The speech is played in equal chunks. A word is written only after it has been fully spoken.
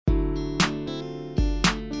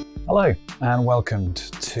Hello and welcome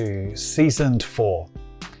to Season 4.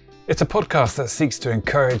 It's a podcast that seeks to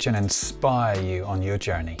encourage and inspire you on your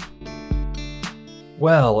journey.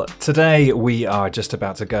 Well, today we are just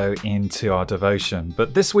about to go into our devotion,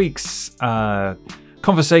 but this week's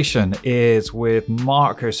conversation is with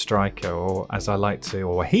Marco Stryker, or as I like to,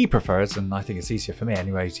 or he prefers, and I think it's easier for me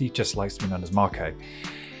anyways, he just likes to be known as Marco.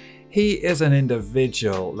 He is an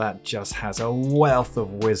individual that just has a wealth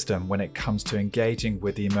of wisdom when it comes to engaging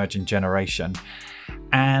with the emerging generation.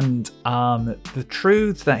 And the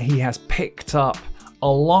truths that he has picked up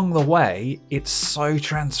along the way, it's so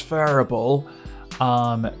transferable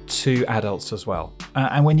to adults as well.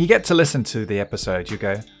 And when you get to listen to the episode, you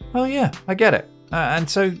go, oh yeah, I get it. And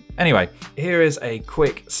so anyway, here is a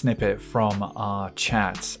quick snippet from our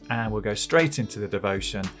chat and we'll go straight into the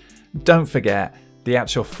devotion. Don't forget, the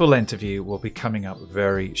actual full interview will be coming up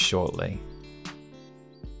very shortly.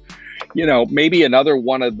 You know, maybe another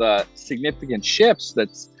one of the significant shifts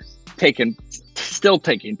that's still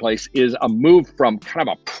taking place is a move from kind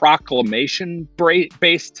of a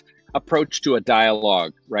proclamation-based approach to a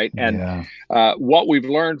dialogue, right? And what we've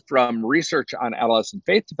learned from research on adolescent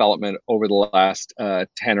faith development over the last 10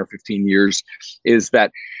 or 15 years is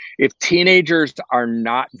that if teenagers are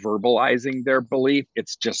not verbalizing their belief,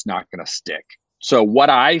 it's just not going to stick. So what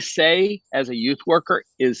I say as a youth worker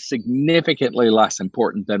is significantly less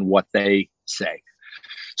important than what they say.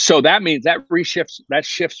 So that means that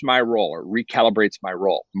shifts my role or recalibrates my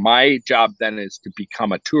role. My job then is to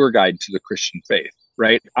become a tour guide to the Christian faith,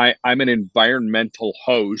 right? I'm an environmental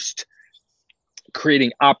host,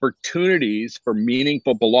 creating opportunities for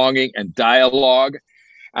meaningful belonging and dialogue.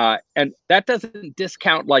 And that doesn't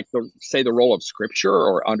discount the role of scripture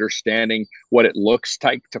or understanding what it looks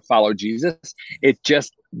like to follow Jesus. It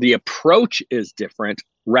just, the approach is different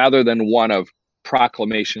rather than one of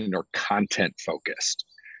proclamation or content focused.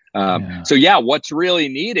 So what's really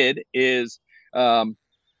needed is a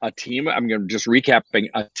team. I'm going to just recapping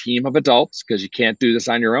a team of adults, because you can't do this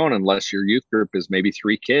on your own unless your youth group is maybe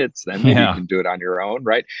 3 kids. Then maybe you can do it on your own,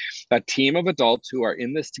 right? A team of adults who are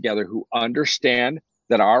in this together, who understand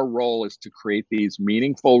that our role is to create these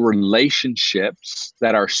meaningful relationships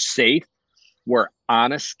that are safe, where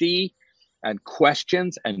honesty and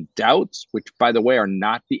questions and doubts, which by the way are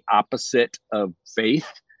not the opposite of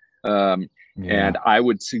faith. And I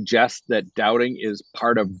would suggest that doubting is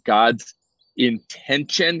part of God's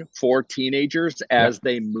intention for teenagers as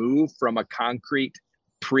they move from a concrete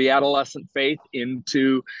pre-adolescent faith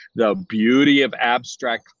into the beauty of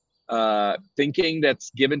abstract thinking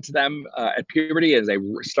that's given to them at puberty, as they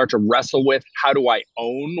start to wrestle with, how do I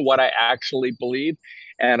own what I actually believe?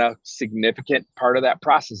 And a significant part of that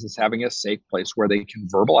process is having a safe place where they can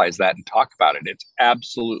verbalize that and talk about it. It's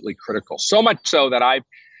absolutely critical. So much so that I've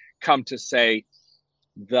come to say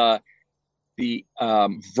the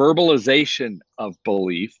verbalization of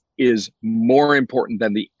belief is more important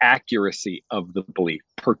than the accuracy of the belief,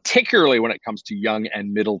 particularly when it comes to young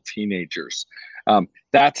and middle teenagers.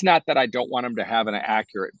 That's not that I don't want them to have an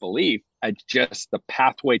accurate belief. It's just the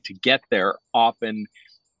pathway to get there often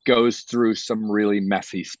goes through some really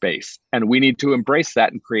messy space. And we need to embrace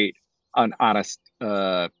that and create an honest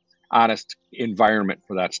environment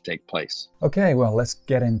for that to take place. Okay, well, let's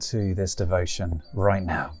get into this devotion right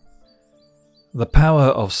now. The power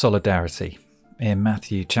of solidarity in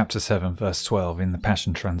Matthew chapter 7, verse 12 in the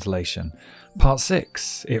Passion Translation. Part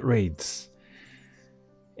 6, it reads,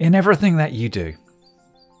 "In everything that you do,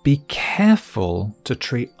 be careful to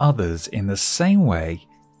treat others in the same way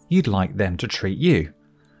you'd like them to treat you.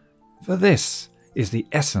 For this is the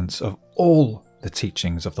essence of all the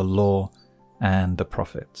teachings of the law and the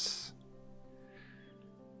prophets."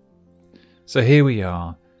 So here we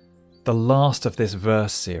are, the last of this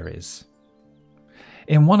verse series.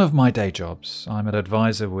 In one of my day jobs, I'm an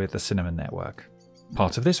advisor with the Cinnamon Network.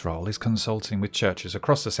 Part of this role is consulting with churches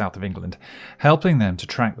across the south of England, helping them to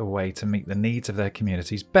track the way to meet the needs of their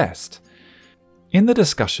communities best. In the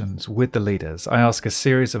discussions with the leaders, I ask a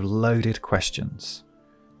series of loaded questions.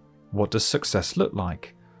 What does success look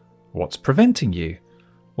like? What's preventing you?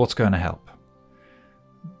 What's going to help?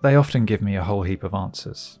 They often give me a whole heap of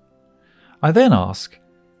answers. I then ask,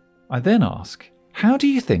 how do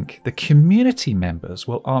you think the community members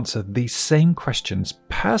will answer these same questions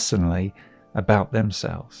personally about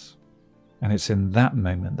themselves? And it's in that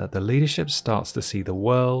moment that the leadership starts to see the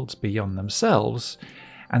world beyond themselves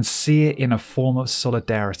and see it in a form of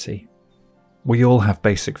solidarity. We all have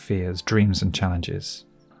basic fears, dreams and challenges.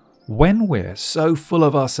 When we're so full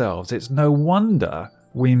of ourselves, it's no wonder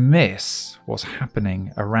we miss what's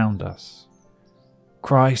happening around us.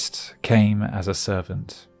 Christ came as a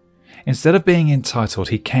servant. Instead of being entitled,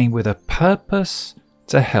 he came with a purpose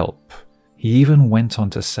to help. He even went on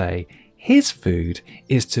to say his food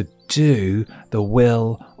is to do the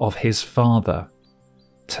will of his Father,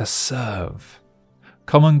 to serve.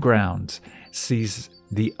 Common ground sees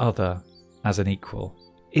the other as an equal.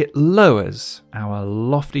 It lowers our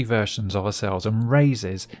lofty versions of ourselves and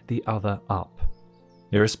raises the other up.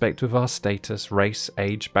 Irrespective of our status, race,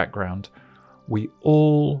 age, background, we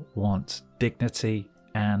all want dignity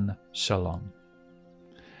and shalom.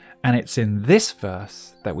 And it's in this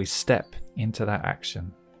verse that we step into that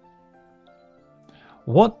action.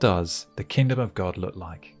 What does the kingdom of God look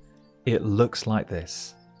like? It looks like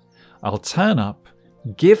this. I'll turn up,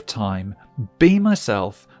 give time, be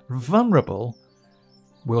myself, vulnerable.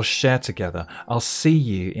 We'll share together. I'll see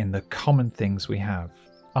you in the common things we have.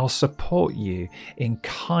 I'll support you in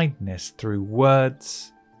kindness through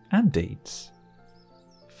words and deeds.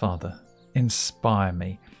 Father, inspire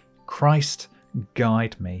me. Christ,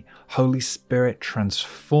 guide me. Holy Spirit,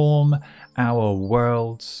 transform our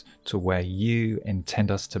worlds to where you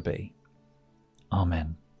intend us to be.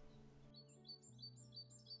 Amen.